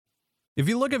If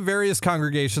you look at various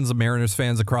congregations of Mariners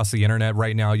fans across the internet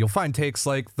right now, you'll find takes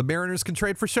like the Mariners can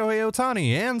trade for Shohei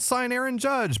Ohtani and sign Aaron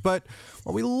Judge. But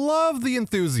while we love the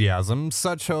enthusiasm,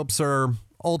 such hopes are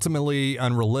ultimately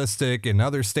unrealistic, and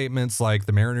other statements like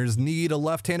the Mariners need a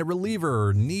left-handed reliever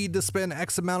or need to spend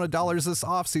X amount of dollars this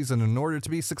offseason in order to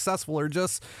be successful are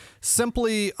just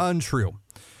simply untrue.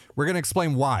 We're going to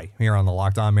explain why here on the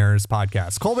Locked On Mariners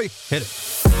podcast. Colby, hit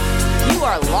it. You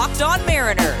are Locked On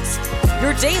Mariners,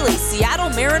 your daily Seattle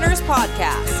Mariners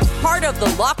podcast. Part of the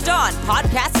Locked On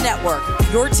Podcast Network,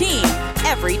 your team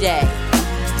every day.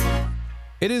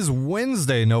 It is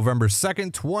Wednesday, November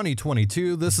 2nd,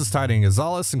 2022. This is Tidy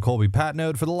Gonzalez and Colby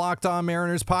Patnode for the Locked On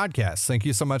Mariners podcast. Thank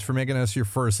you so much for making us your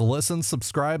first listen.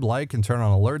 Subscribe, like, and turn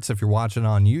on alerts if you're watching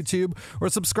on YouTube, or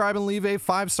subscribe and leave a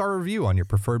 5-star review on your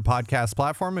preferred podcast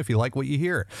platform if you like what you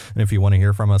hear. And if you want to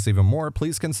hear from us even more,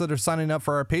 please consider signing up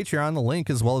for our Patreon. The link,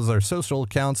 as well as our social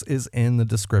accounts, is in the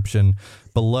description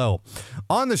below.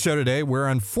 On the show today, we're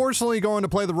unfortunately going to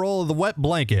play the role of the wet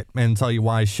blanket and tell you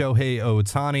why Shohei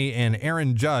Ohtani and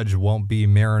Aaron Judge won't be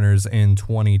Mariners in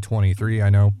 2023. I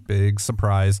know, big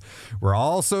surprise. We're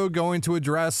also going to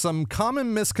address some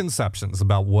common misconceptions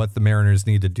about what the Mariners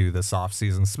need to do this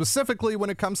offseason, specifically when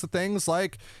it comes to things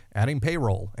like adding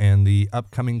payroll and the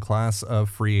upcoming class of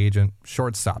free agent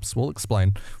shortstops. We'll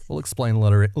explain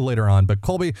later on. But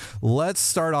Colby, let's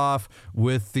start off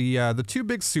with the two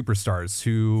big superstars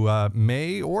who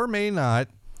may or may not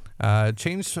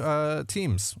change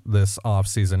teams this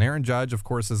offseason. Aaron Judge, of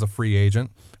course, is a free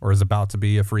agent, or is about to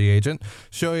be a free agent.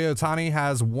 Shohei Ohtani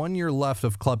has 1 year left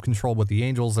of club control with the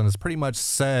Angels and has pretty much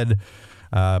said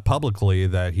publicly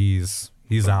that he's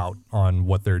out on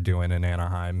what they're doing in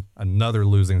Anaheim. Another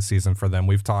losing season for them.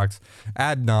 We've talked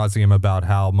ad nauseum about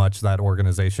how much that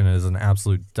organization is an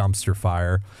absolute dumpster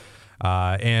fire.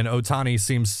 And Ohtani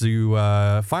seems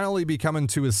to finally be coming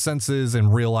to his senses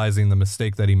and realizing the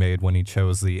mistake that he made when he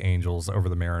chose the Angels over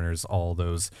the Mariners all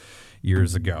those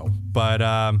years ago. But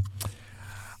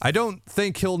I don't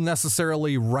think he'll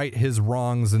necessarily right his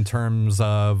wrongs in terms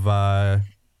of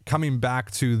coming back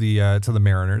to the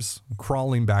Mariners,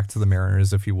 crawling back to the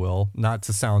Mariners, if you will. Not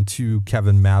to sound too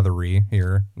Kevin Mathery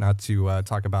here, not to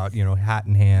talk about, hat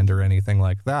in hand or anything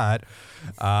like that.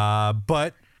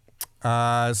 But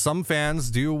some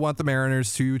fans do want the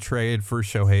Mariners to trade for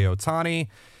Shohei Ohtani.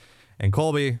 And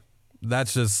Colby,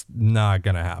 that's just not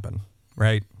going to happen,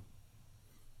 right?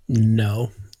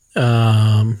 No.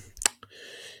 It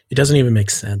doesn't even make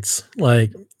sense.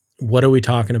 Like, what are we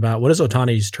talking about? What does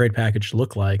Ohtani's trade package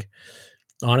look like?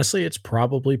 Honestly, it's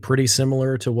probably pretty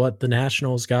similar to what the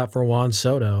Nationals got for Juan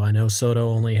Soto. I know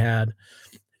Soto had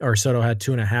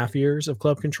 2.5 years of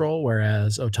club control,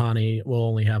 whereas Ohtani will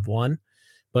only have 1.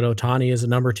 But Ohtani is a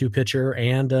number 2 pitcher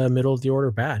and a middle of the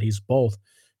order bat. He's both.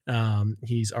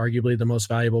 He's arguably the most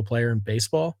valuable player in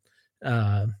baseball.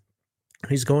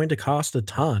 He's going to cost a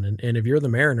ton. And if you're the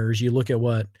Mariners, you look at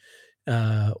what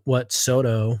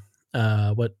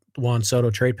Juan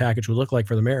Soto trade package would look like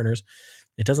for the Mariners.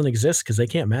 It doesn't exist because they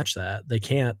can't match that. They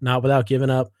can't, not without giving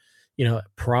up,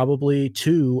 probably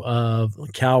 2 of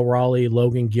Cal Raleigh,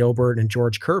 Logan Gilbert, and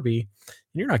George Kirby.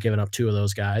 And you're not giving up 2 of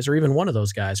those guys or even one of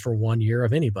those guys for 1 year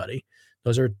of anybody.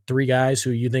 Those are 3 guys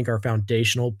who you think are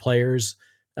foundational players.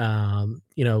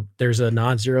 There's a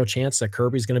non-zero chance that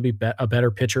Kirby's going to be a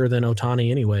better pitcher than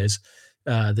Ohtani anyways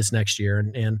this next year.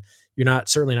 And you're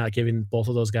certainly not giving both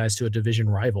of those guys to a division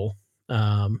rival.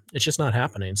 It's just not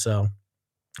happening. So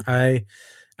I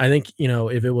think,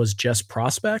 if it was just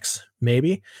prospects,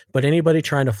 maybe, but anybody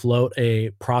trying to float a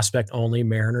prospect only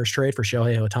Mariners trade for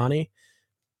Shohei Ohtani,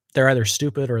 they're either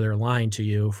stupid or they're lying to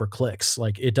you for clicks.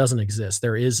 Like, it doesn't exist.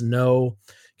 There is no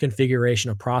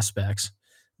configuration of prospects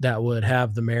that would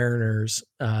have the Mariners,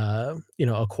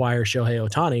 acquire Shohei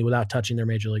Ohtani without touching their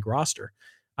major league roster.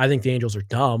 I think the Angels are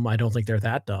dumb. I don't think they're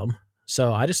that dumb.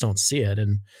 So I just don't see it.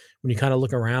 And when you kind of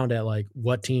look around at like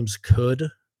what teams could,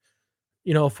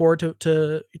 afford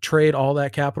to trade all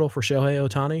that capital for Shohei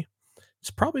Ohtani,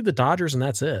 it's probably the Dodgers, and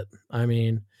that's it. I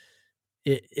mean,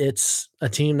 it's a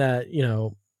team that,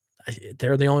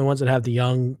 they're the only ones that have the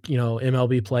young,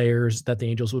 MLB players that the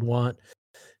Angels would want.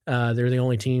 They're the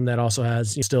only team that also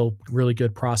has still really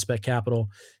good prospect capital,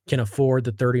 can afford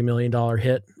the $30 million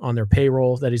hit on their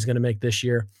payroll that he's going to make this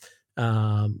year.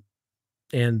 And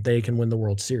they can win the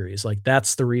World Series. Like,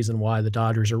 that's the reason why the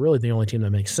Dodgers are really the only team that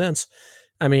makes sense.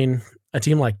 I mean, a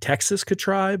team like Texas could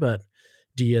try, but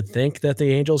do you think that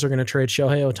the Angels are going to trade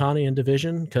Shohei Ohtani in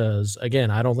division? Because, again,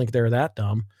 I don't think they're that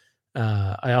dumb.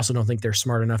 I also don't think they're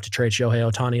smart enough to trade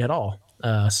Shohei Ohtani at all.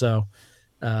 I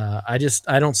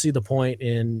don't see the point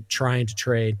in trying to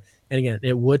trade And again,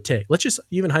 it would take, let's just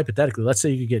even hypothetically, let's say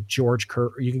you could get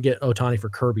you can get Ohtani for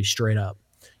Kirby straight up.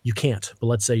 You can't, but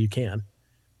let's say you can.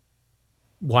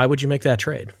 Why would you make that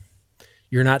trade?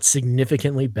 You're not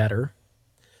significantly better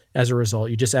as a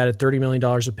result. You just added $30 million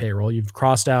of payroll. You've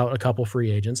crossed out a couple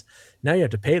free agents. Now you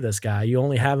have to pay this guy. You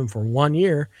only have him for 1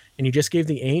 year, and you just gave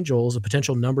the Angels a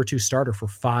potential number 2 starter for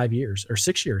 5 years or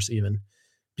 6 years even,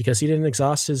 because he didn't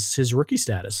exhaust his rookie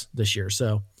status this year.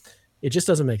 So it just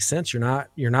doesn't make sense. You're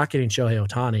not getting Shohei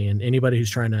Ohtani, and anybody who's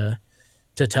trying to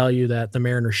tell you that the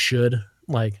Mariners should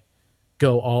like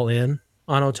go all in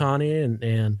on Ohtani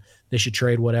and they should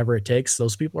trade whatever it takes,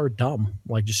 those people are dumb.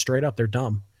 Like, just straight up, they're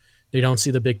dumb. They don't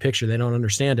see the big picture. They don't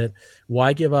understand it.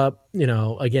 Why give up,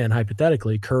 again,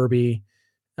 hypothetically, Kirby,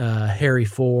 Harry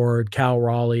Ford, Cal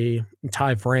Raleigh,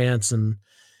 Ty France, and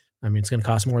I mean, it's going to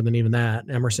cost more than even that.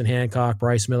 Emerson Hancock,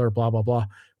 Bryce Miller, blah, blah, blah.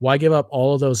 Why give up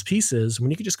all of those pieces when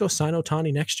you could just go sign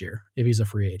Ohtani next year if he's a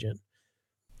free agent?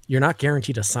 You're not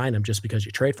guaranteed to sign him just because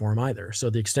you trade for him either. So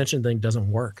the extension thing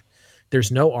doesn't work.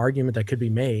 There's no argument that could be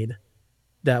made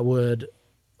that would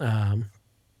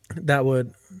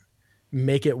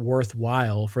make it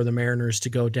worthwhile for the Mariners to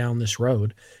go down this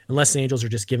road, unless the Angels are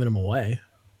just giving them away.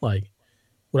 Like,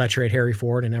 would I trade Harry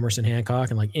Ford and Emerson Hancock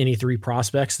and like any 3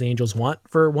 prospects the Angels want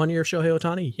for 1 year of Shohei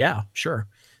Ohtani? Yeah, sure.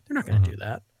 They're not going to do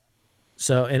that.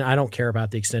 So, and I don't care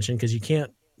about the extension because you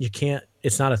can't,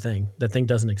 it's not a thing. That thing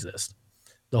doesn't exist.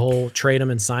 The whole trade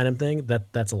him and sign him thing,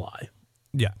 that's a lie.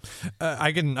 Yeah,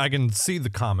 I can see the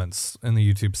comments in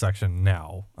the YouTube section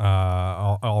now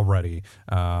already.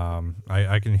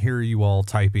 I can hear you all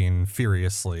typing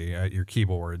furiously at your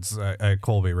keyboards at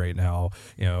Colby right now.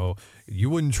 You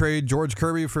wouldn't trade George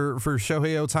Kirby for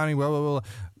Shohei Ohtani. Blah, blah, blah.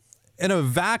 In a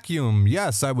vacuum,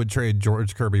 yes, I would trade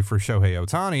George Kirby for Shohei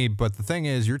Ohtani. But the thing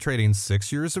is, you're trading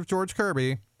 6 years of George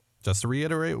Kirby, just to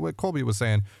reiterate what Colby was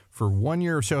saying, for 1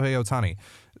 year of Shohei Ohtani.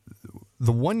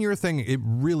 The 1 year thing, it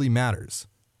really matters.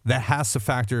 That has to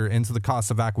factor into the cost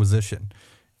of acquisition.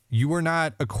 You are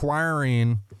not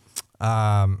acquiring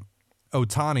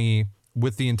Ohtani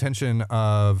with the intention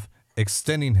of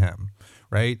extending him,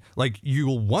 right? Like, you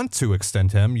will want to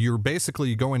extend him. You're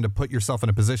basically going to put yourself in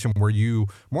a position where you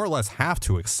more or less have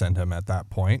to extend him at that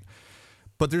point.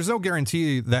 But there's no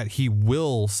guarantee that he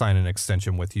will sign an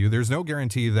extension with you. There's no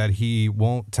guarantee that he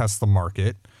won't test the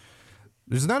market.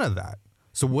 There's none of that.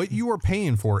 So what you are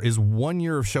paying for is 1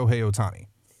 year of Shohei Ohtani.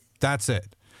 That's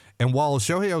it. And while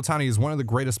Shohei Ohtani is one of the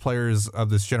greatest players of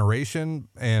this generation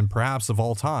and perhaps of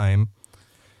all time,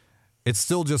 it's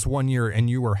still just 1 year, and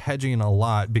you are hedging a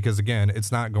lot because, again,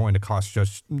 it's not going to cost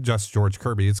just George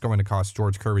Kirby. It's going to cost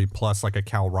George Kirby plus like a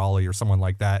Cal Raleigh or someone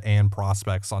like that and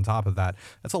prospects on top of that.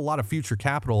 That's a lot of future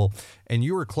capital, and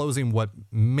you are closing what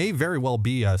may very well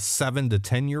be a 7 to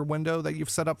 10 year window that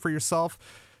you've set up for yourself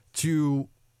to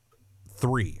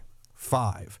 3,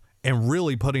 5, and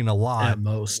really putting a lot at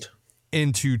most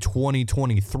into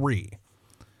 2023.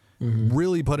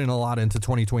 Really putting a lot into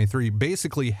 2023,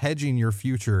 basically hedging your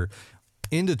future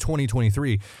into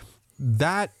 2023.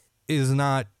 That is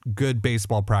not good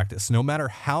baseball practice. No matter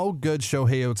how good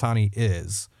Shohei Ohtani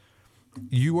is,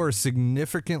 you are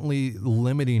significantly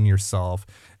limiting yourself,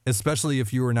 especially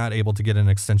if you are not able to get an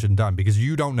extension done, because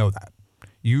you don't know that.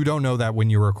 You don't know that when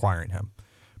you're acquiring him.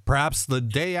 Perhaps the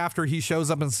day after he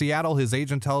shows up in Seattle, his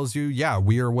agent tells you, yeah,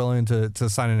 we are willing to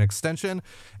sign an extension,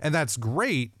 and that's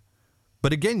great.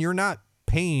 But again, you're not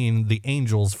paying the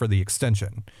Angels for the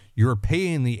extension. You're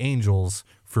paying the Angels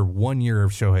for 1 year of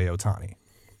Shohei Ohtani.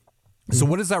 So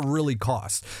what does that really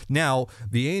cost? Now,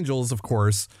 the Angels, of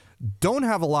course, don't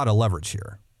have a lot of leverage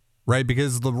here, right?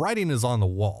 Because the writing is on the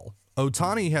wall.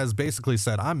 Ohtani has basically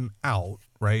said, I'm out,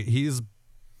 right? He's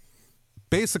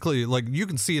basically, like, you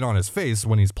can see it on his face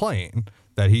when he's playing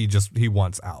that he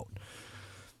wants out.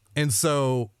 And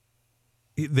so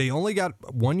they only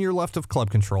got 1 year left of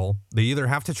club control. They either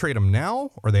have to trade him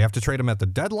now or they have to trade him at the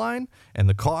deadline, and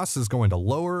the cost is going to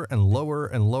lower and lower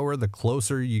and lower the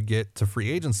closer you get to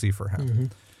free agency for him.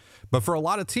 But for a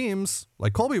lot of teams,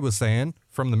 like Colby was saying,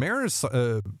 from the Mariners'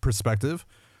 perspective,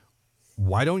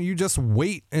 why don't you just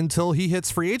wait until he hits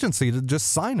free agency to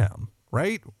just sign him,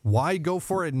 right? Why go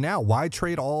for it now? Why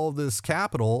trade all of this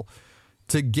capital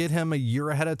to get him a year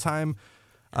ahead of time?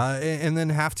 And then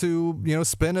have to,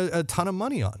 spend a ton of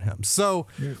money on him. So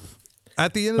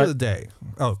at the end of the day,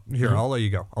 I'll let you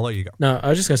go. No, I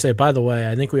was just going to say, by the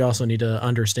way, I think we also need to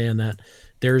understand that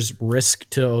there's risk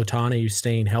to Ohtani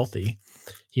staying healthy.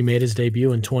 He made his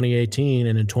debut in 2018,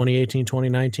 and in 2018,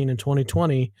 2019, and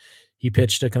 2020, he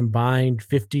pitched a combined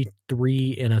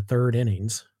 53 1/3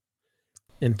 innings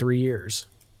in 3 years.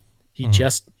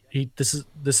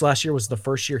 This last year was the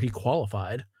first year he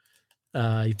qualified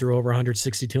He threw over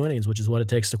 162 innings, which is what it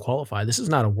takes to qualify. This is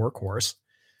not a workhorse.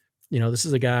 This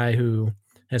is a guy who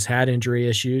has had injury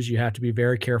issues. You have to be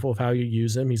very careful of how you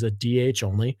use him. He's a DH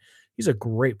only. He's a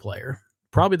great player,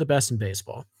 probably the best in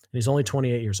baseball. And he's only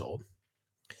 28 years old.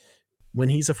 When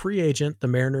he's a free agent, the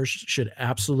Mariners should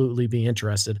absolutely be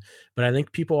interested. But I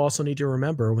think people also need to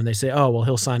remember when they say, oh, well,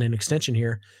 he'll sign an extension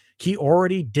here. He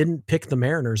already didn't pick the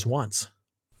Mariners once.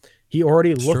 He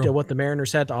already looked at what the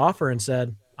Mariners had to offer and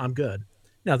said, I'm good.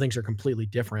 Now things are completely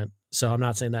different. So I'm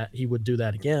not saying that he would do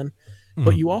that again.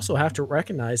 But you also have to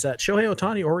recognize that Shohei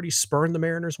Ohtani already spurned the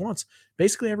Mariners once.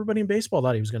 Basically, everybody in baseball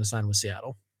thought he was going to sign with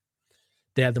Seattle.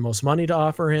 They had the most money to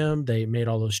offer him. They made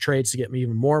all those trades to get me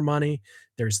even more money.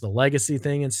 There's the legacy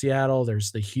thing in Seattle.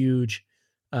 There's the huge,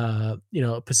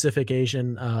 Pacific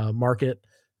Asian market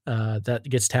that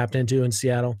gets tapped into in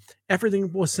Seattle.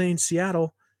 Everything was saying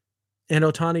Seattle, and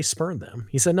Ohtani spurned them.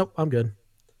 He said, nope, I'm good.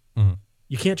 Mm-hmm.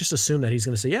 You can't just assume that he's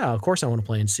going to say, yeah, of course I want to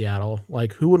play in Seattle.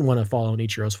 Like, who wouldn't want to follow in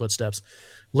Ichiro's footsteps?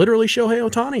 Literally Shohei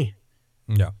Ohtani.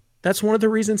 Yeah. That's one of the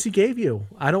reasons he gave you.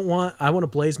 I want to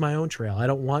blaze my own trail. I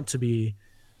don't want to be,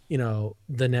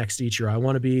 the next Ichiro. I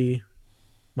want to be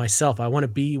myself. I want to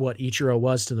be what Ichiro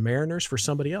was to the Mariners for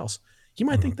somebody else. He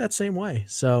might think that same way.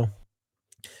 So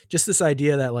just this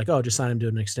idea that like, oh, just sign him to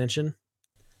an extension.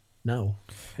 No.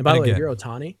 And by the way, if you're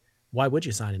Ohtani, why would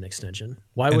you sign an extension?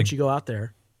 Why would you go out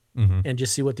there and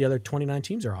just see what the other 29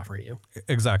 teams are offering you?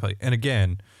 Exactly. And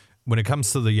again, when it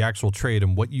comes to the actual trade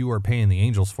and what you are paying the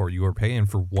Angels for, you are paying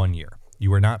for 1 year.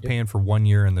 You are not paying for 1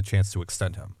 year and the chance to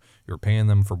extend him. You're paying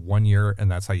them for 1 year, and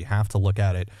that's how you have to look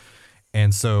at it.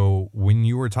 And so when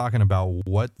you were talking about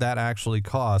what that actually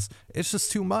costs, it's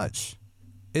just too much.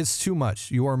 It's too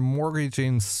much. You are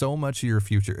mortgaging so much of your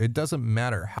future. It doesn't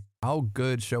matter how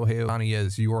good Shohei Ohtani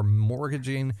is. You are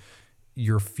mortgaging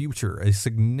your future, a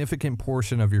significant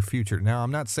portion of your future. Now,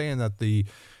 I'm not saying that the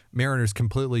Mariners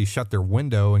completely shut their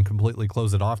window and completely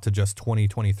close it off to just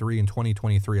 2023 and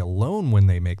 2023 alone when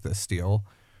they make this deal,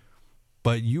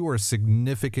 but you are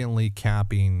significantly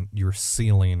capping your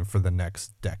ceiling for the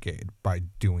next decade by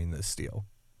doing this deal.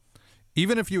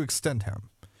 Even if you extend him,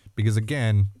 because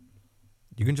again,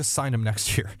 you can just sign him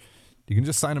next year. You can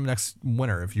just sign him next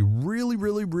winter. If you really,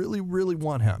 really, really, really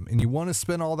want him and you want to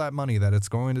spend all that money that it's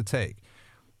going to take,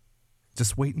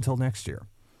 just wait until next year.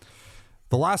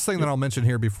 The last thing that I'll mention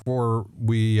here before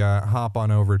we hop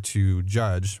on over to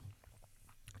Judge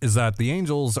is that the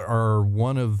Angels are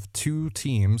one of two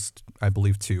teams, I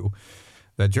believe two,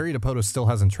 that Jerry Dipoto still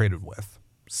hasn't traded with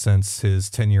since his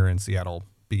tenure in Seattle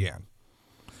began.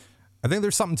 I think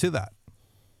there's something to that.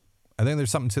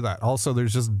 Also,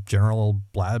 there's just general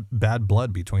bad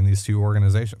blood between these two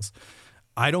organizations.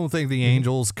 I don't think the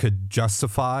Angels could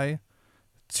justify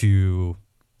to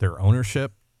their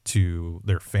ownership, to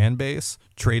their fan base,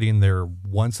 trading their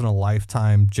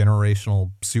once-in-a-lifetime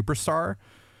generational superstar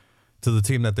to the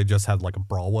team that they just had like a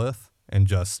brawl with and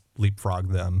just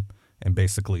leapfrog them and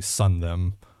basically sun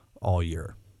them all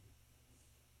year.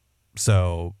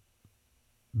 So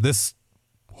this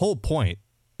whole point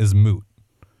is moot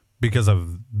because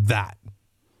of that,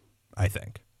 I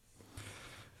think.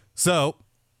 So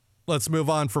let's move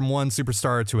on from one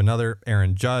superstar to another,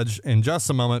 Aaron Judge, in just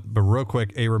a moment. But real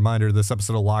quick, a reminder, this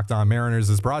episode of Locked On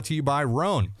Mariners is brought to you by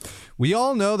Rhone. We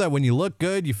all know that when you look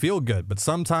good, you feel good, but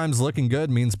sometimes looking good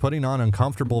means putting on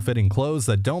uncomfortable fitting clothes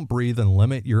that don't breathe and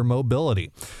limit your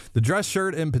mobility. The dress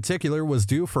shirt in particular was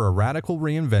due for a radical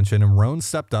reinvention, and Rhone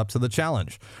stepped up to the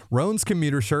challenge. Rhone's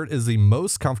commuter shirt is the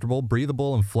most comfortable,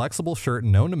 breathable, and flexible shirt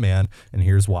known to man, and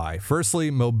here's why.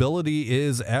 Firstly, mobility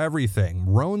is everything.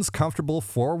 Rhone's comfortable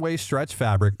four-way stretch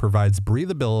fabric provides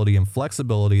breathability and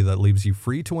flexibility that leaves you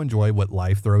free to enjoy what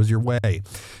life throws your way.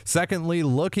 Secondly,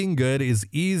 looking good is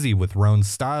easy with Rhone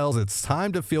styles. It's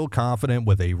time to feel confident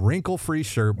with a wrinkle-free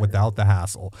shirt without the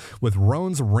hassle. With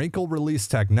Rhone's wrinkle release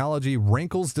technology,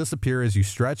 wrinkles disappear as you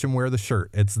stretch and wear the shirt.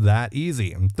 It's that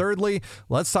easy. And thirdly,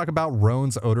 let's talk about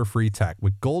Rhone's odor-free tech.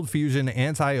 With Gold Fusion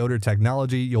anti-odor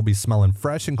technology, you'll be smelling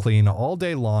fresh and clean all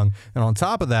day long. And on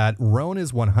top of that, Rhone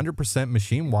is 100%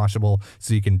 machine washable,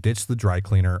 so you can ditch the dry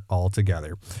cleaner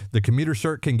altogether. The commuter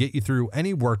shirt can get you through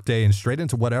any workday and straight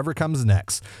into whatever comes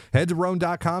next. Head to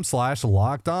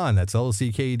Rhone.com/lockedon. That's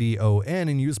LCKDON,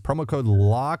 and use promo code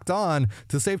LOCKEDON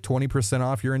to save 20%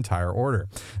 off your entire order.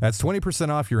 That's 20%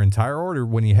 off your entire order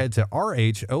when you head to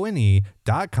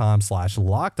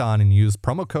RHONE.com/lockedon and use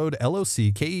promo code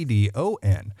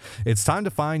LOCKEDON. It's time to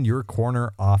find your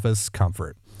corner office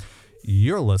comfort.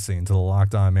 You're listening to the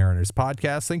Locked On Mariners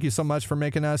podcast. Thank you so much for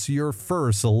making us your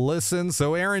first listen.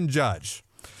 So, Aaron Judge,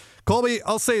 Colby,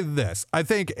 I'll say this. I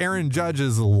think Aaron Judge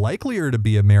is likelier to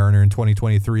be a Mariner in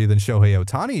 2023 than Shohei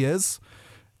Ohtani is.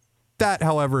 That,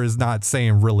 however, is not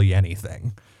saying really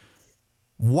anything.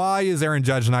 Why is Aaron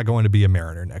Judge not going to be a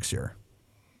Mariner next year?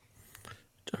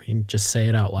 I mean, just say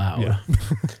it out loud. Yeah.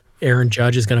 Aaron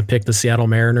Judge is going to pick the Seattle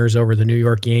Mariners over the New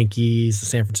York Yankees, the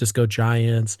San Francisco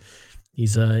Giants.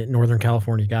 He's a Northern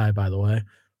California guy, by the way.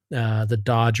 The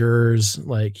Dodgers,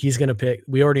 like he's going to pick.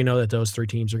 We already know that those three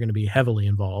teams are going to be heavily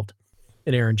involved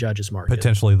in Aaron Judge's market.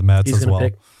 Potentially the Mets as well.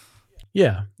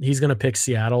 He's going to pick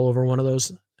Seattle over one of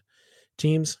those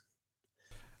teams.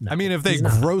 No, I mean, if they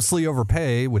grossly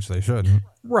overpay, which they shouldn't.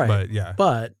 Right. But yeah.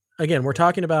 But again, we're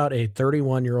talking about a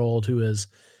 31-year-old who is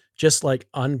just like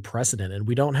unprecedented.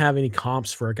 We don't have any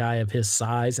comps for a guy of his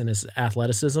size and his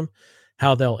athleticism,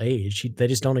 how they'll age. They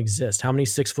just don't exist. How many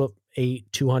 6'8",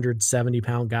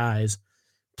 270-pound guys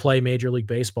play Major League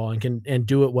Baseball and can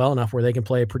do it well enough where they can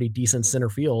play a pretty decent center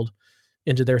field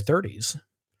into their 30s?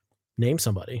 Name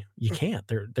somebody. You can't.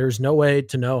 There's no way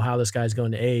to know how this guy's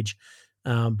going to age.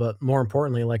 But more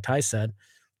importantly, like Ty said,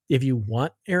 if you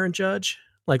want Aaron Judge,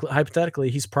 like hypothetically,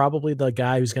 he's probably the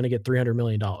guy who's going to get $300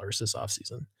 million this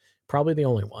offseason. Probably the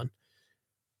only one.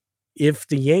 If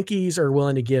the Yankees are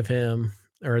willing to give him,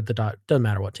 or doesn't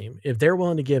matter what team, if they're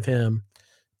willing to give him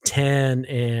 10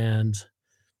 and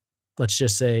let's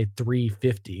just say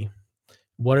 350,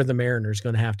 what are the Mariners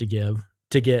going to have to give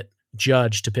to get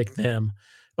Judge to pick them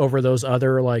over those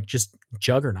other like just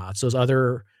juggernauts, those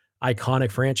other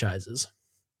iconic franchises?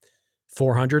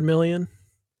 400 million,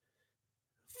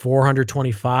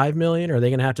 425 million. Are they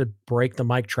going to have to break the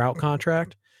Mike Trout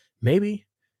contract? Maybe.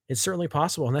 It's certainly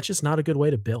possible. And that's just not a good way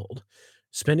to build.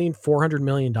 Spending $400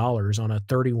 million on a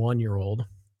 31-year-old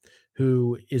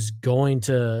who is going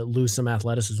to lose some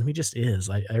athleticism. He just is.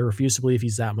 I refuse to believe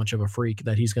he's that much of a freak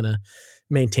that he's going to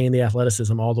maintain the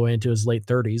athleticism all the way into his late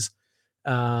 30s.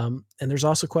 And there's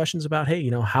also questions about,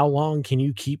 hey, how long can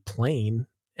you keep playing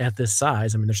at this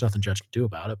size? I mean, there's nothing Judge can do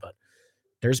about it, but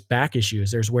there's back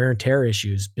issues, there's wear and tear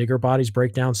issues, bigger bodies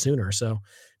break down sooner. So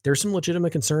there's some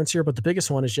legitimate concerns here, but the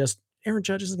biggest one is just Aaron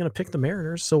Judge isn't going to pick the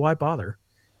Mariners. So why bother?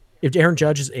 If Aaron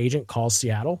Judge's agent calls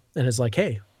Seattle and is like,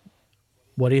 hey,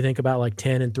 what do you think about like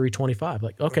 10 and 325?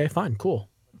 Like, okay, fine, cool.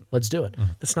 Let's do it.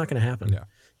 Mm-hmm. That's not going to happen. Yeah.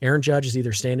 Aaron Judge is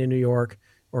either staying in New York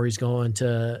or he's going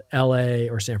to LA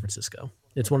or San Francisco.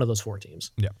 It's one of those four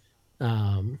teams. Yeah.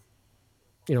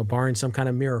 Barring some kind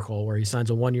of miracle where he signs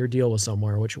a 1-year deal with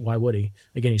somewhere, which why would he?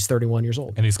 Again, he's 31 years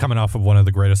old. And he's coming off of one of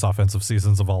the greatest offensive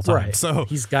seasons of all time. Right. So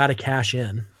he's got to cash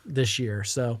in this year.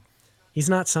 So he's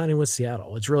not signing with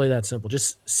Seattle. It's really that simple.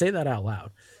 Just say that out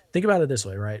loud. Think about it this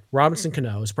way, right? Robinson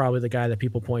Cano is probably the guy that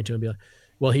people point to and be like,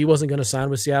 well, he wasn't going to sign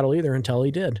with Seattle either until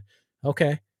he did.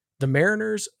 Okay. The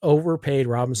Mariners overpaid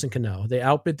Robinson Cano. They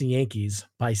outbid the Yankees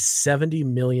by $70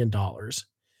 million. And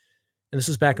this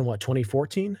was back in what,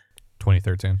 2014?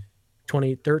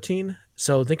 2013.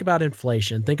 So think about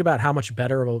inflation. Think about how much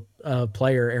better of a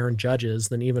player Aaron Judge is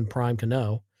than even prime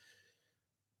Cano.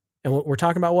 And we're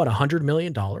talking about what, $100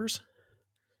 million?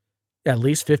 At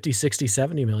least 50, 60,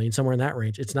 70 million, somewhere in that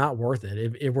range. It's not worth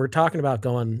it. If we're talking about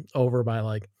going over by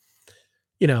like,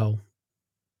 $10,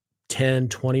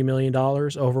 $20 million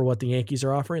over what the Yankees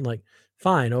are offering, like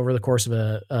fine, over the course of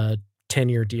a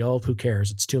 10-year deal, who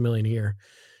cares? It's $2 million a year.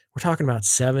 We're talking about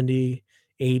 70,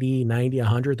 80, 90,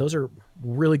 100. Those are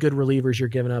really good relievers you're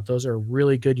giving up. Those are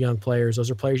really good young players.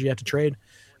 Those are players you have to trade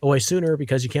away sooner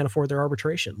because you can't afford their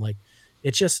arbitration. Like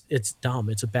it's dumb.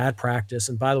 It's a bad practice.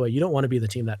 And by the way, you don't want to be the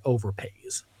team that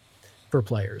overpays for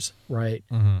players, right?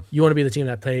 Mm-hmm. You want to be the team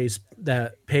that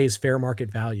pays fair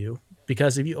market value,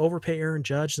 because if you overpay Aaron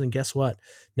Judge, then guess what?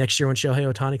 Next year when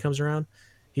Shohei Ohtani comes around,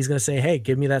 he's going to say, hey,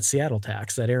 give me that Seattle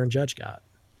tax that Aaron Judge got.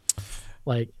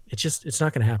 Like it's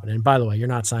not going to happen. And by the way, you're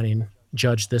not signing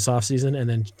Judge this offseason and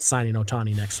then signing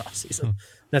Ohtani next offseason.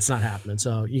 That's not happening.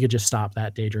 So you could just stop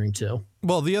that daydream too.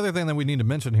 Well, the other thing that we need to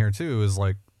mention here too is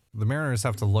like the Mariners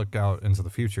have to look out into the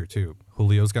future too.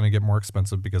 Julio's going to get more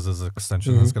expensive because his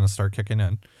extension is going to start kicking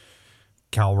in.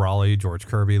 Cal Raleigh, George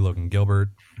Kirby, Logan Gilbert,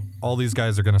 all these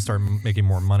guys are going to start making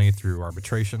more money through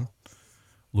arbitration.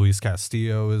 Luis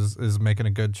Castillo is making a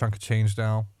good chunk of change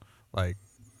now. Like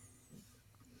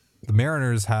the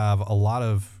Mariners have a lot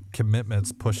of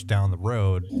commitments pushed down the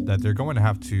road that they're going to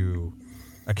have to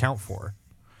account for.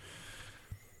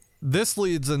 This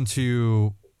leads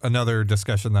into another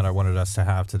discussion that I wanted us to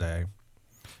have today.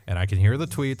 And I can hear the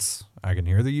tweets. I can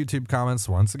hear the YouTube comments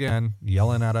once again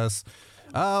yelling at us.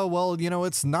 Oh, well,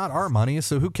 it's not our money,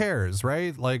 so who cares,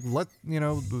 right? Like,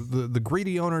 the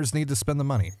greedy owners need to spend the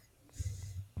money.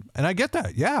 And I get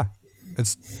that. Yeah,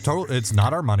 It's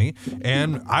not our money.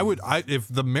 And if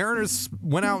the Mariners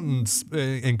went out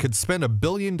and could spend $1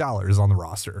 billion on the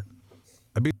roster,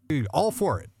 I'd be all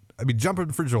for it. I'd be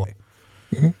jumping for joy.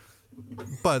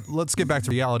 But let's get back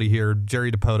to reality here.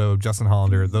 Jerry Dipoto, Justin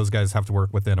Hollander, those guys have to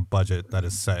work within a budget that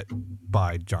is set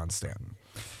by John Stanton.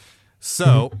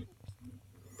 So,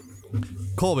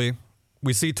 Colby,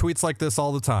 we see tweets like this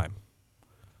all the time.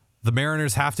 The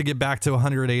Mariners have to get back to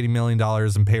 $180 million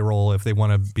in payroll if they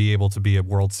want to be able to be a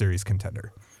World Series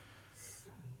contender.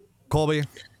 Colby,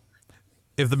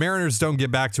 if the Mariners don't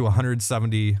get back to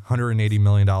 $180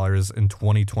 million in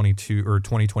 2022 or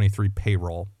 2023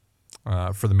 payroll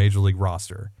for the Major League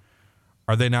roster,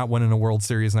 are they not winning a World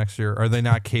Series next year? Are they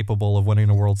not capable of winning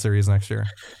a World Series next year?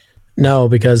 No,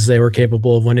 because they were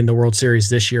capable of winning the World Series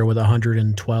this year with a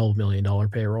 $112 million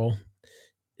payroll.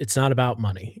 It's not about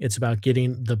money. It's about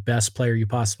getting the best player you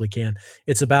possibly can.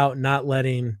 It's about not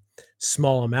letting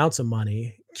small amounts of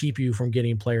money keep you from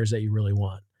getting players that you really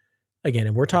want. Again,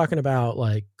 and we're talking about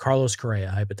like Carlos Correa,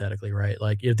 hypothetically, right?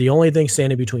 Like if the only thing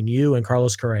standing between you and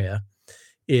Carlos Correa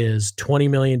is $20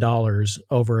 million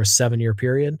over a 7-year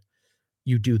period,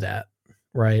 you do that,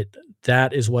 right?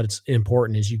 That is what's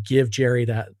important, is you give Jerry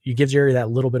that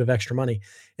little bit of extra money.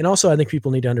 And also I think people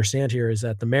need to understand here is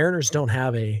that the Mariners don't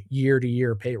have a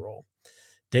year-to-year payroll.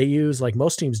 They use, like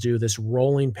most teams do, this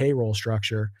rolling payroll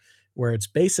structure where it's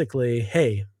basically,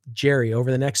 hey, Jerry, over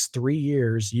the next 3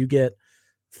 years, you get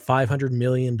 $500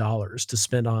 million to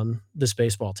spend on this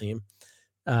baseball team.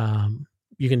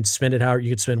 You can spend it how you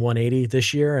could spend 180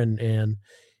 this year and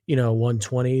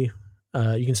 120. You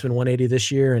can spend 180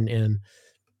 this year and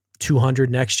 200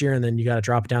 next year, and then you got to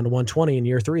drop it down to 120 in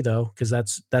year 3, though, because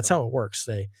that's how it works.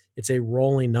 It's a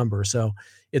rolling number. So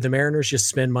if the Mariners just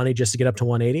spend money just to get up to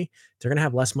 180, they're going to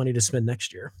have less money to spend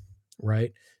next year,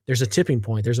 right? There's a tipping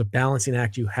point. There's a balancing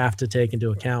act you have to take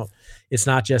into account. It's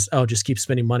not just, just keep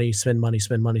spending money, spend money,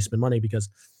 because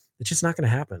it's just not going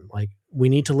to happen. Like, we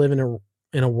need to live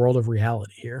in a world of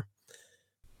reality here.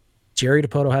 Jerry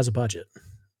Dipoto has a budget.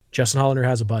 Justin Hollander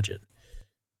has a budget.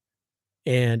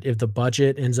 And if the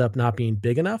budget ends up not being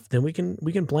big enough, then we can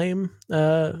blame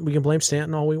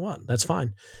Stanton all we want. That's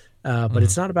fine. But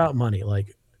it's not about money.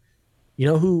 Like, you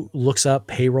know who looks up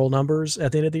payroll numbers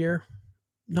at the end of the year?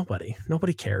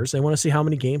 Nobody cares. They want to see how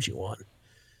many games you won.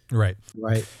 Right.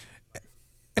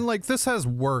 And like, this has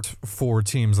worked for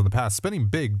teams in the past. Spending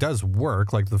big does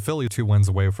work. Like the Phillies 2 wins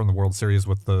away from the World Series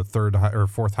with the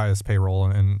 4th highest payroll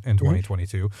in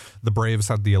 2022. The Braves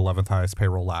had the 11th highest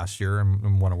payroll last year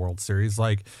and won a World Series.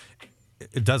 Like,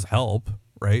 it does help,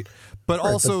 right? But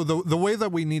also the way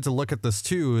that we need to look at this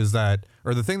too is that,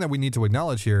 or the thing that we need to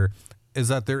acknowledge here is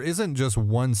that there isn't just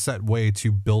one set way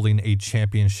to building a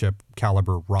championship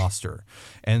caliber roster.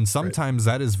 And sometimes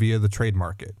that is via the trade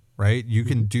market. Right? You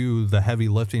can do the heavy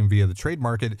lifting via the trade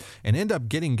market and end up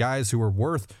getting guys who are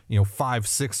worth,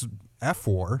 5-6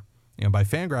 F4, by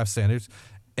Fangraph standards,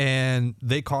 and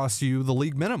they cost you the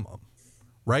league minimum,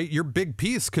 right? Your big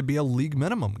piece could be a league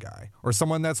minimum guy or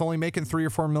someone that's only making $3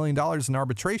 or $4 million in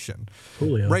arbitration,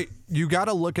 Julio. Right? You got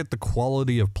to look at the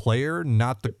quality of player,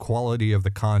 not the quality of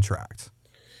the contract.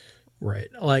 Right.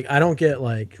 Like, I don't get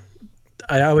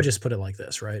I would just put it like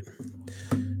this, right?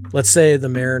 Let's say the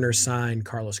Mariners sign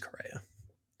Carlos Correa,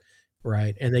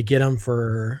 right? And they get him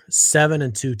for $7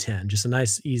 and $210, just a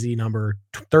nice, easy number,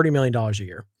 $30 million a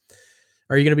year.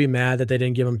 Are you going to be mad that they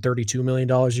didn't give him $32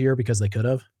 million a year because they could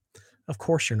have? Of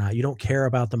course you're not. You don't care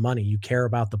about the money. You care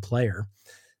about the player.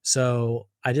 So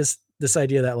this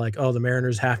idea that the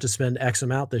Mariners have to spend X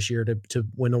amount this year to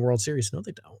win the World Series. No,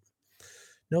 they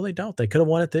don't. They could have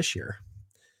won it this year.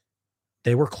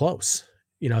 They were close.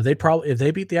 They'd probably, if they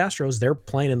beat the Astros, they're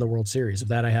playing in the World Series. Of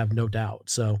that, I have no doubt.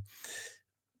 So,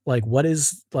 what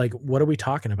are we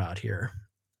talking about here?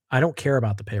 I don't care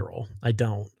about the payroll. I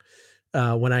don't.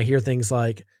 When I hear things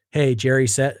like, hey, Jerry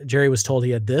was told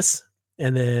he had this,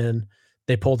 and then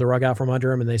they pulled the rug out from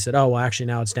under him and they said, oh, well, actually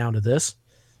now it's down to this.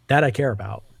 That I care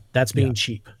about. That's being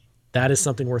cheap. That is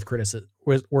something worth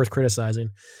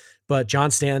criticizing. But John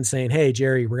Stanton saying, hey,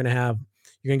 Jerry, you're going to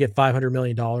get $500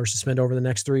 million to spend over the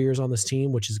next 3 years on this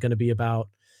team, which is going to be about,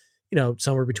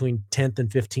 somewhere between 10th and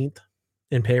 15th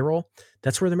in payroll.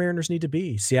 That's where the Mariners need to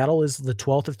be. Seattle is the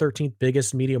 12th or 13th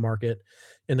biggest media market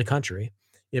in the country.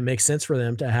 It makes sense for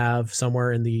them to have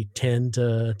somewhere in the 10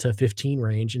 to 15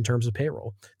 range in terms of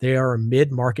payroll. They are a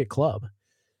mid-market club.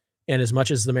 And as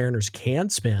much as the Mariners can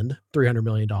spend $300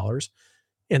 million,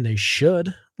 and they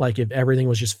should, if everything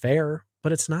was just fair,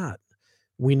 but it's not.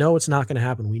 We know it's not going to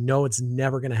happen. We know it's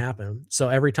never going to happen. So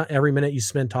every minute you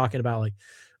spend talking about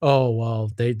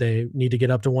they need to get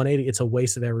up to 180, it's a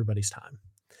waste of everybody's time.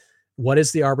 What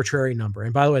is the arbitrary number?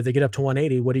 And by the way, they get up to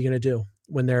 180. What are you going to do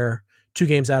when they're 2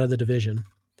 games out of the division?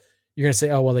 You're going to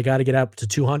say, oh, well, they got to get up to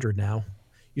 200 now.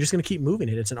 You're just going to keep moving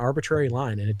it. It's an arbitrary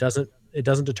line, and it doesn't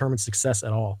determine success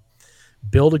at all.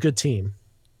 Build a good team.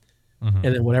 And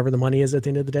then whatever the money is at the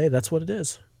end of the day, that's what it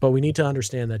is. But we need to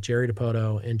understand that Jerry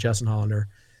Dipoto and Justin Hollander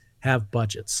have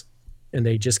budgets, and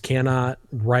they just cannot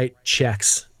write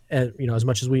checks as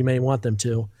much as we may want them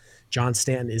to. John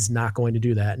Stanton is not going to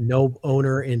do that. No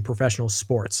owner in professional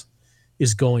sports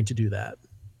is going to do that.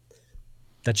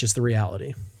 That's just the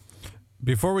reality.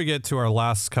 Before we get to our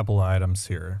last couple of items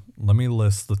here, let me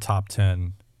list the top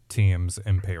 10 teams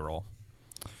in payroll.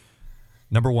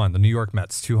 Number 1, the New York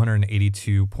Mets,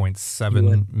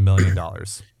 $282.7 million.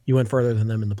 You went further than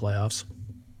them in the playoffs.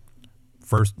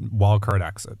 First wild card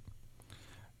exit.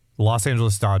 The Los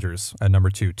Angeles Dodgers at number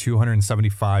 2,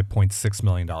 $275.6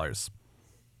 million.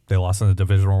 They lost in the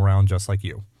divisional round just like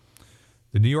you.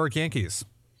 The New York Yankees,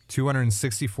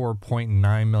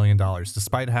 $264.9 million,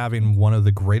 despite having one of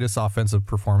the greatest offensive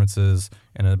performances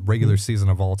in a regular season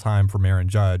of all time from Aaron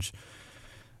Judge.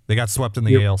 They got swept in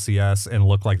the ALCS and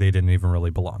looked like they didn't even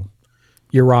really belong.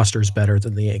 Your roster's better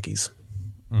than the Yankees.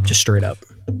 Just straight up.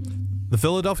 The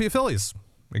Philadelphia Phillies,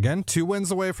 again, 2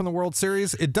 wins away from the World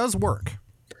Series. It does work.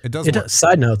 It does work.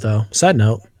 Side note,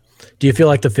 do you feel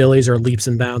like the Phillies are leaps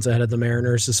and bounds ahead of the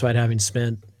Mariners despite having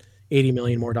spent $80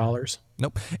 million more dollars?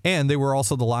 Nope. And they were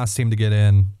also the last team to get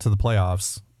in to the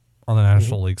playoffs on the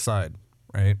National League side,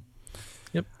 right?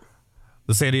 Yep.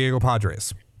 The San Diego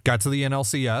Padres got to the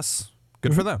NLCS.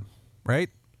 Good for them, right?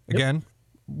 Again,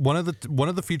 one of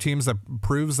the few teams that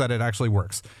proves that it actually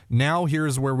works. Now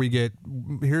here's where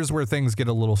things get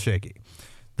a little shaky.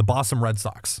 The Boston Red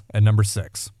Sox at number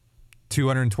 6,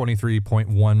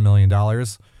 $223.1 million.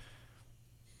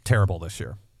 Terrible this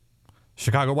year.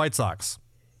 Chicago White Sox,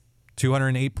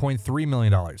 $208.3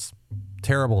 million.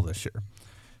 Terrible this year.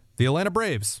 The Atlanta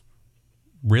Braves,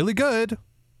 really good,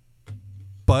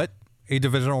 but a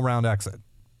divisional round exit.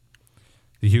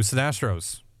 The Houston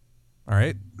Astros, all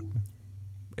right,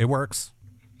 it works,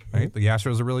 right? The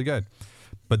Astros are really good.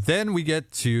 But then we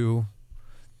get to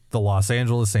the Los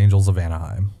Angeles Angels of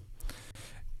Anaheim.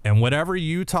 And whenever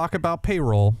you talk about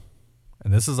payroll,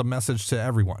 and this is a message to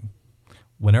everyone,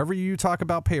 whenever you talk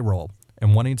about payroll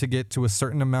and wanting to get to a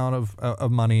certain amount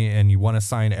of money and you want to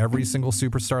sign every single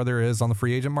superstar there is on the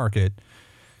free agent market,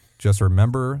 just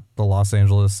remember the Los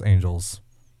Angeles Angels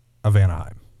of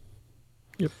Anaheim.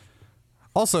 Yep.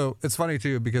 Also, it's funny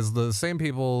too because the same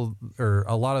people, or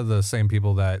a lot of the same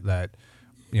people that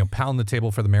pound the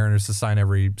table for the Mariners to sign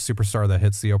every superstar that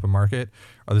hits the open market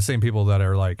are the same people that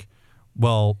are like,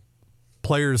 well,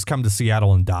 players come to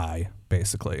Seattle and die,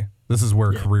 basically. This is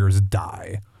where careers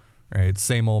die, right?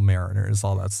 Same old Mariners,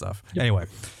 all that stuff. Yep. Anyway,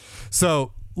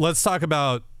 so let's talk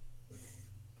about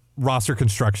roster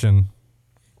construction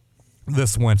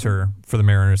this winter for the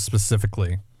Mariners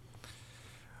specifically.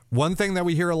 One thing that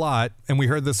we hear a lot, and we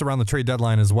heard this around the trade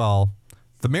deadline as well,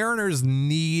 the Mariners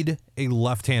need a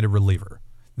left-handed reliever.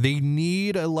 They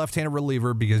need a left-handed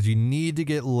reliever because you need to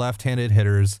get left-handed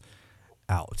hitters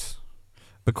out.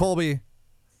 But Colby,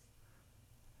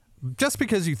 just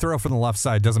because you throw from the left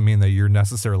side doesn't mean that you're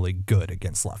necessarily good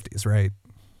against lefties, right?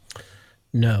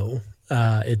 No,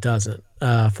 it doesn't.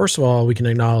 First of all, we can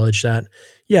acknowledge that,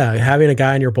 having a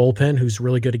guy in your bullpen who's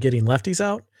really good at getting lefties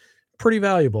out, pretty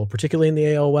valuable, particularly in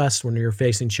the AL West when you're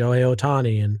facing Shohei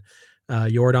Ohtani and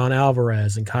Yordan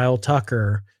Alvarez and Kyle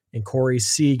Tucker and Corey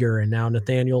Seager and now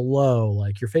Nathaniel Lowe.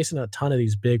 Like, you're facing a ton of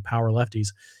these big power lefties.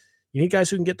 You need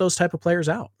guys who can get those type of players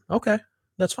out. Okay,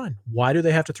 that's fine. Why do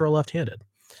they have to throw left-handed?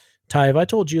 Ty, if I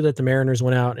told you that the Mariners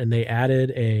went out and they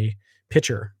added a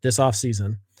pitcher this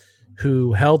offseason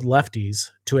who held lefties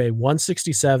to a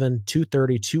 167,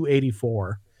 230,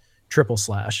 284 triple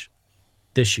slash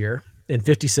this year in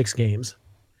 56 games,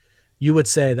 you would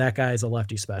say that guy is a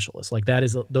lefty specialist. Like,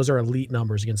 those are elite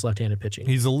numbers against left-handed pitching.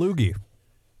 He's a loogie.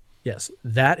 Yes,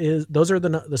 those are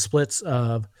the splits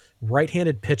of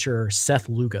right-handed pitcher Seth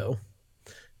Lugo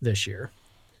this year,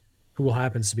 who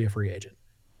happens to be a free agent.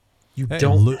 You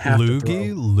don't have to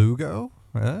throw. Lugo?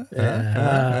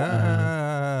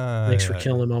 Thanks for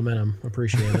killing momentum.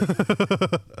 Appreciate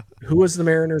it. Who was the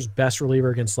Mariners' best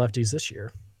reliever against lefties this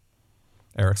year?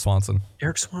 Eric Swanson.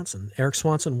 Eric Swanson.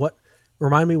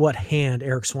 Remind me what hand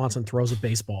Eric Swanson throws a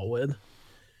baseball with.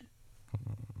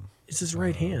 It's his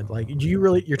right hand. Like,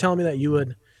 you're telling me that you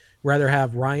would rather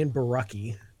have Ryan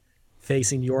Borucki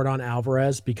facing Yordan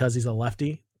Alvarez because he's a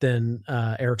lefty than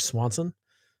Eric Swanson?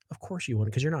 Of course you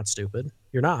wouldn't, because you're not stupid.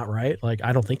 You're not, right? Like,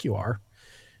 I don't think you are.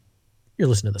 You're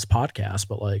listening to this podcast,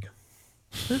 but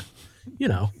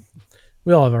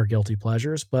we all have our guilty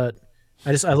pleasures. But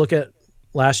I look at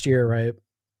last year, right?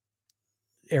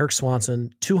 Eric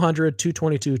Swanson, 200,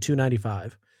 222,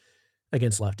 295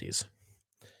 against lefties.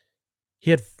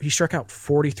 He struck out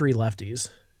 43 lefties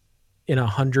in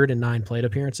 109 plate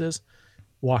appearances,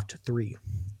 walked 3.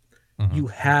 Mhm. You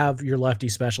have your lefty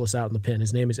specialist out in the pen.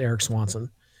 His name is Eric Swanson.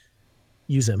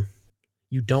 Use him.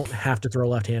 You don't have to throw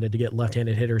left-handed to get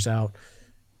left-handed hitters out.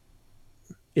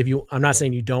 I'm not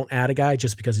saying you don't add a guy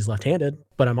just because he's left-handed,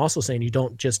 but I'm also saying you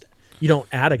don't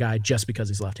add a guy just because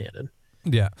he's left-handed.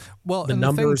 Yeah. Well, The and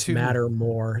numbers the thing too, matter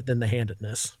more than the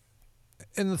handedness.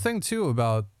 and the thing too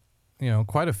about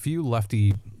quite a few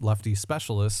lefty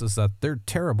specialists is that they're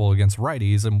terrible against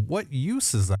righties. And what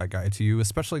use is that guy to you,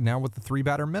 especially now with the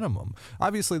 3-batter minimum?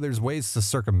 Obviously, there's ways to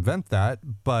circumvent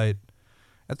that, but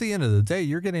at the end of the day,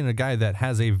 you're getting a guy that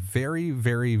has a very,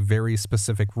 very, very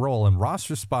specific role, and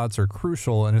roster spots are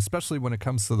crucial. And especially when it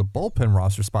comes to the bullpen,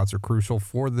 roster spots are crucial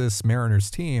for this Mariners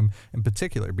team in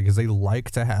particular, because they like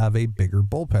to have a bigger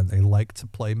bullpen. They like to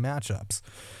play matchups.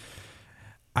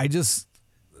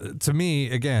 To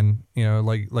me, again,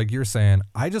 like you're saying,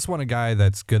 I just want a guy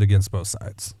that's good against both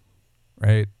sides,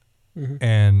 right? Mm-hmm.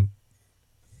 And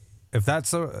if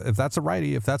that's a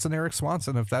righty, if that's an Eric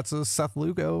Swanson, if that's a Seth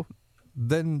Lugo,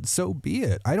 then so be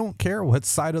it. I don't care what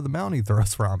side of the mound he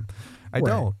throws from. I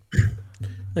don't.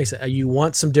 Like I said, you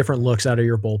want some different looks out of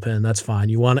your bullpen. That's fine.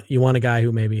 You want a guy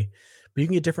who but you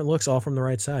can get different looks all from the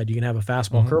right side. You can have a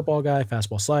fastball curveball guy,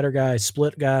 fastball slider guy,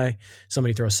 split guy.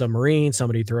 Somebody throws submarine.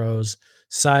 Somebody throws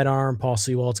sidearm. Paul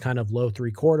Sewald's kind of low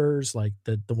 3/4. Like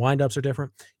the windups are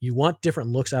different. You want different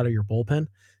looks out of your bullpen.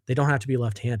 They don't have to be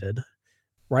left-handed.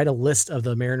 Write a list of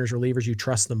the Mariners relievers you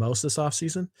trust the most this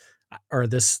offseason or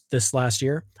this last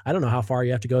year. I don't know how far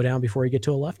you have to go down before you get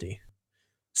to a lefty.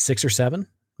 6 or 7,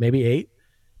 maybe 8.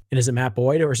 And is it Matt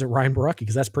Boyd or is it Ryan Borucki?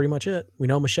 Because that's pretty much it. We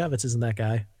know Mashevitz isn't that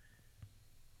guy.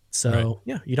 So, Right.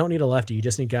 Yeah, you don't need a lefty. You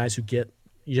just need guys you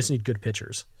just need good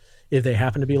pitchers. If they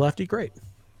happen to be lefty, great.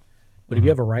 But if you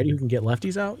have a righty who can get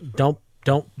lefties out,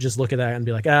 don't just look at that and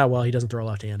be like, well, he doesn't throw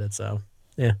left-handed. So,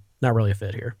 not really a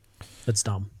fit here. That's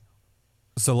dumb.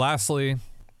 So lastly,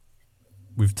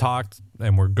 we've talked,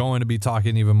 and we're going to be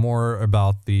talking even more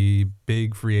about the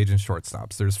big free agent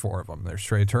shortstops. There's 4 of them. There's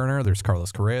Trey Turner, there's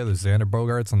Carlos Correa, there's Xander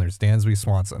Bogaerts, and there's Dansby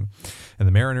Swanson. And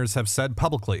the Mariners have said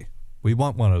publicly, we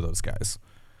want one of those guys.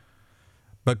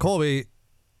 But Colby,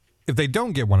 if they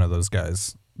don't get one of those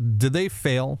guys, did they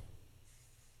fail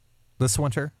this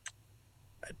winter?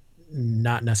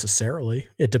 Not necessarily.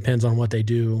 It depends on what they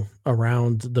do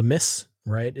around the miss,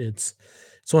 right? It's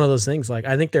one of those things. Like,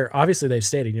 I think they've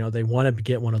stated, they want to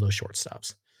get one of those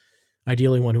shortstops.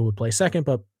 Ideally one who would play second,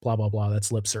 but blah, blah, blah.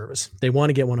 That's lip service. They want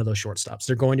to get one of those shortstops.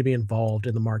 They're going to be involved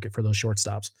in the market for those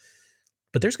shortstops.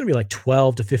 But there's going to be like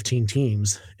 12 to 15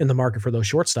 teams in the market for those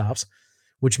shortstops,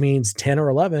 which means 10 or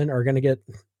 11 are going to get,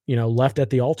 left at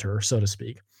the altar, so to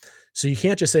speak. So you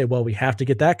can't just say, well, we have to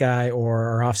get that guy or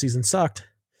our offseason sucked.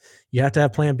 You have to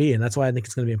have plan B. And that's why I think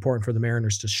it's going to be important for the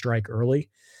Mariners to strike early.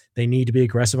 They need to be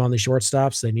aggressive on the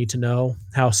shortstops. They need to know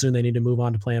how soon they need to move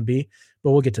on to plan B,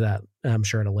 but we'll get to that, I'm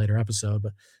sure, in a later episode.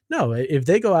 But no, if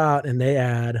they go out and they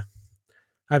add,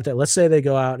 let's say they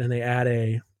go out and they add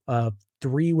a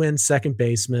 3-win second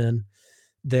baseman,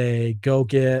 they go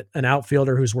get an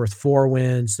outfielder who's worth 4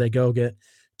 wins. They go get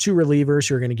 2 relievers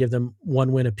who are going to give them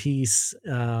 1 win apiece.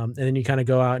 And then you kind of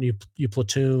go out and you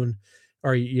platoon,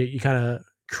 or you kind of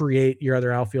create your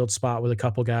other outfield spot with a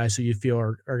couple guys who you feel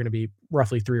are going to be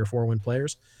roughly 3 or 4 win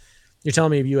players. You're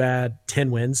telling me if you add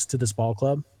 10 wins to this ball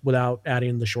club without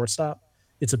adding the shortstop,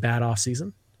 it's a bad off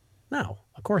season? No,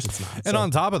 of course it's not. And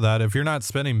on top of that, if you're not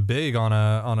spending big on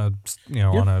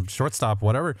a shortstop,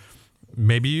 whatever,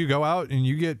 maybe you go out and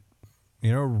you get,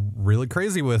 really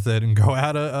crazy with it and go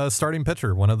add a starting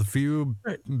pitcher, one of the few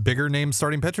bigger name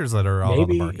starting pitchers that are out on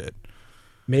the market.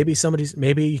 Maybe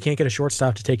you can't get a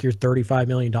shortstop to take your $35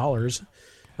 million.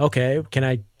 Okay, can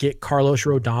I get Carlos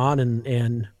Rodon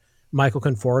and Michael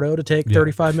Conforto to take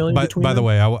 $35 million between them? By the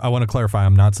way, I want to clarify,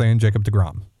 I'm not saying Jacob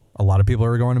deGrom. A lot of people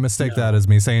are going to mistake that as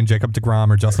me saying Jacob deGrom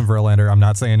or Justin Verlander. I'm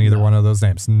not saying either one of those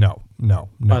names. No,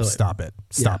 stop it.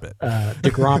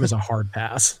 deGrom is a hard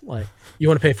pass. Like, you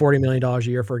want to pay $40 million a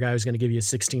year for a guy who's going to give you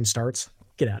 16 starts?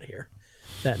 Get out of here.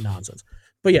 That nonsense.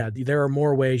 But yeah, there are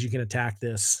more ways you can attack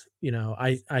this.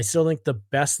 I still think the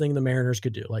best thing the Mariners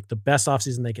could do, like the best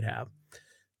offseason they could have,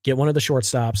 get one of the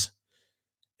shortstops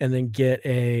and then get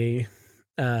a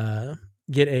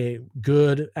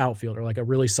good outfielder, like a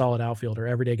really solid outfielder,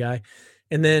 everyday guy.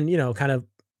 And then, kind of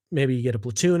maybe you get a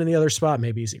platoon in the other spot,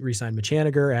 maybe you re-sign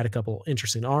Mechaniger, add a couple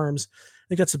interesting arms. I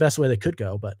think that's the best way they could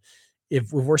go. But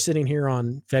if we're sitting here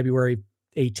on February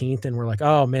 18th, and we're like,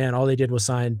 oh man, all they did was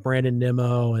sign Brandon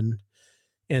Nimmo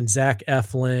and Zach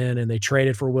Eflin, and they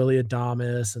traded for Willie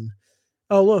Adames, and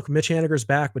oh look, Mitch Haniger's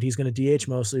back, but he's going to DH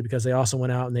mostly because they also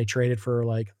went out and they traded for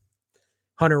like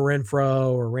Hunter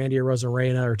Renfroe or Randy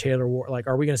Arozarena or Taylor Ward. Like,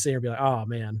 are we going to sit here and be like, oh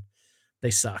man,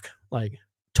 they suck? Like,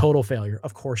 total failure.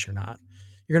 Of course you're not.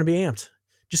 You're going to be amped.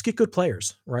 Just get good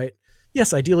players, right?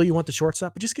 Yes, ideally you want the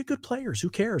shortstop, but just get good players. Who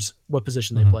cares what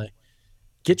position they play?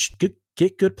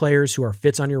 Get good players who are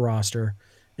fits on your roster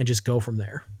and just go from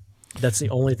there. That's the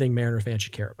only thing Mariner fans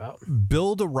should care about.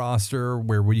 Build a roster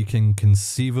where we can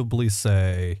conceivably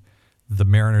say the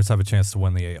Mariners have a chance to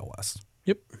win the AL West.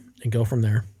 Yep. And go from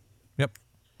there. Yep.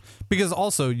 Because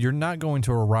also, you're not going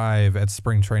to arrive at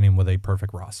spring training with a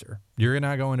perfect roster. You're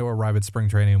not going to arrive at spring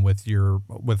training with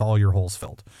all your holes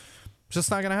filled. It's just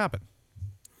not going to happen.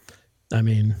 I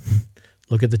mean,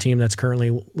 look at the team that's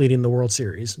currently leading the World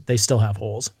Series. They still have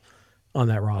holes on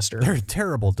that roster. They're a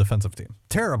terrible defensive team.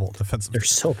 They're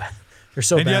so bad. They're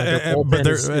so bad.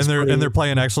 They're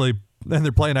playing actually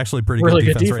pretty really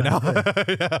good defense right now.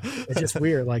 Yeah. It's just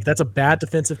weird. Like, that's a bad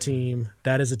defensive team.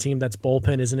 That is a team that's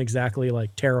bullpen isn't exactly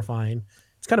like terrifying.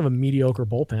 It's kind of a mediocre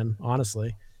bullpen,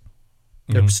 honestly.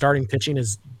 Their starting pitching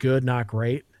is good, not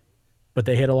great, but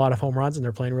they hit a lot of home runs and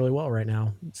they're playing really well right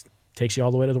now. It takes you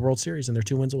all the way to the World Series and they're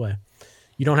 2 wins away.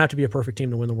 You don't have to be a perfect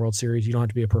team to win the World Series. You don't have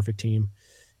to be a perfect team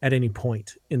at any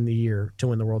point in the year to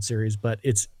win the World Series, but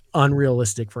it's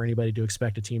unrealistic for anybody to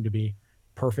expect a team to be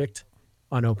perfect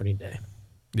on opening day.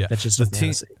 Yeah. That's just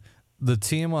the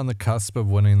team on the cusp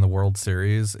of winning the World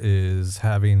Series is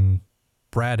having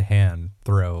Brad Hand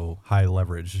throw high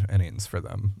leverage innings for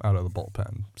them out of the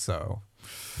bullpen. So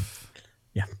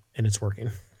yeah, and it's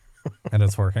working.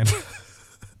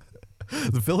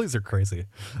 The Phillies are crazy.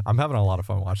 I'm having a lot of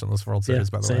fun watching this World Series,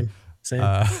 by the way. Same.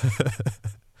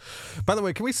 By the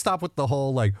way, can we stop with the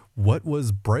whole, like, what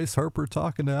was Bryce Harper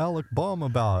talking to Alec Bohm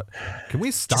about? Can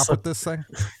we stop with this thing?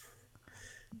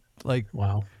 Like,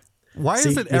 wow. Why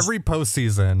is it every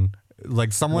postseason,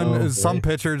 like some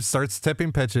pitcher starts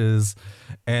tipping pitches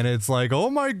and it's like, oh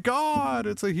my God,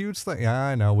 it's a huge thing. Yeah,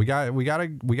 I know. We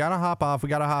gotta hop off.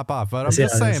 But I'm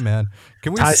just saying, man,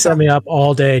 can we Ty set me up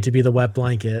all day to be the wet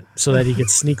blanket so that he could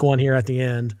sneak one here at the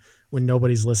end when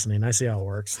nobody's listening. I see how it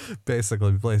works.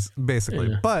 Basically.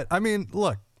 Yeah. But I mean,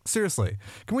 look, seriously,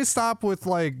 can we stop with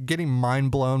like getting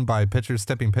mind blown by pitchers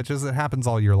tipping pitches? It happens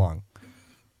all year long.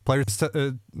 Players,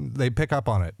 they pick up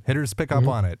on it. Hitters pick up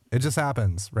on it. It just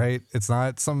happens, right? It's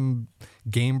not some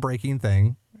game-breaking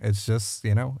thing. It's just,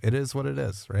 it is what it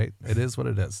is, right? It is what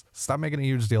it is. Stop making a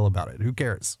huge deal about it. Who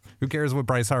cares? Who cares what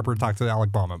Bryce Harper talked to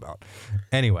Alec Bohm about?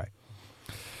 Anyway,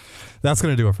 that's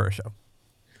going to do it for our show.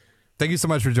 Thank you so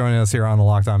much for joining us here on the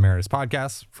Locked On Mariners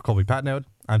podcast. For Colby Patnode,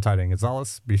 I'm Ty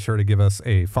Gonzalez. Be sure to give us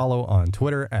a follow on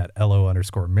Twitter at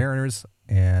 @LO_Mariners.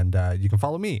 And you can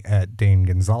follow me at Dane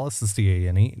Gonzalez, that's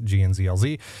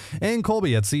DaneGNZLZ, and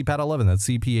Colby at CPAT11, that's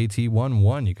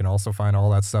CPAT11. You can also find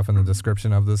all that stuff in the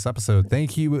description of this episode.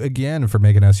 Thank you again for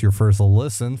making us your first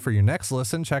listen. For your next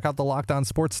listen, check out the Locked On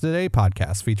Sports Today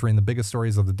podcast, featuring the biggest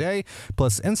stories of the day,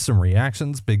 plus instant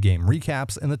reactions, big game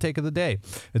recaps, and the take of the day.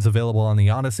 It's available on the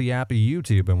Odyssey app,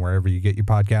 YouTube, and wherever you get your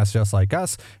podcasts just like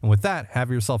us. And with that, have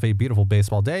yourself a beautiful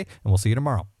baseball day, and we'll see you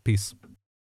tomorrow. Peace.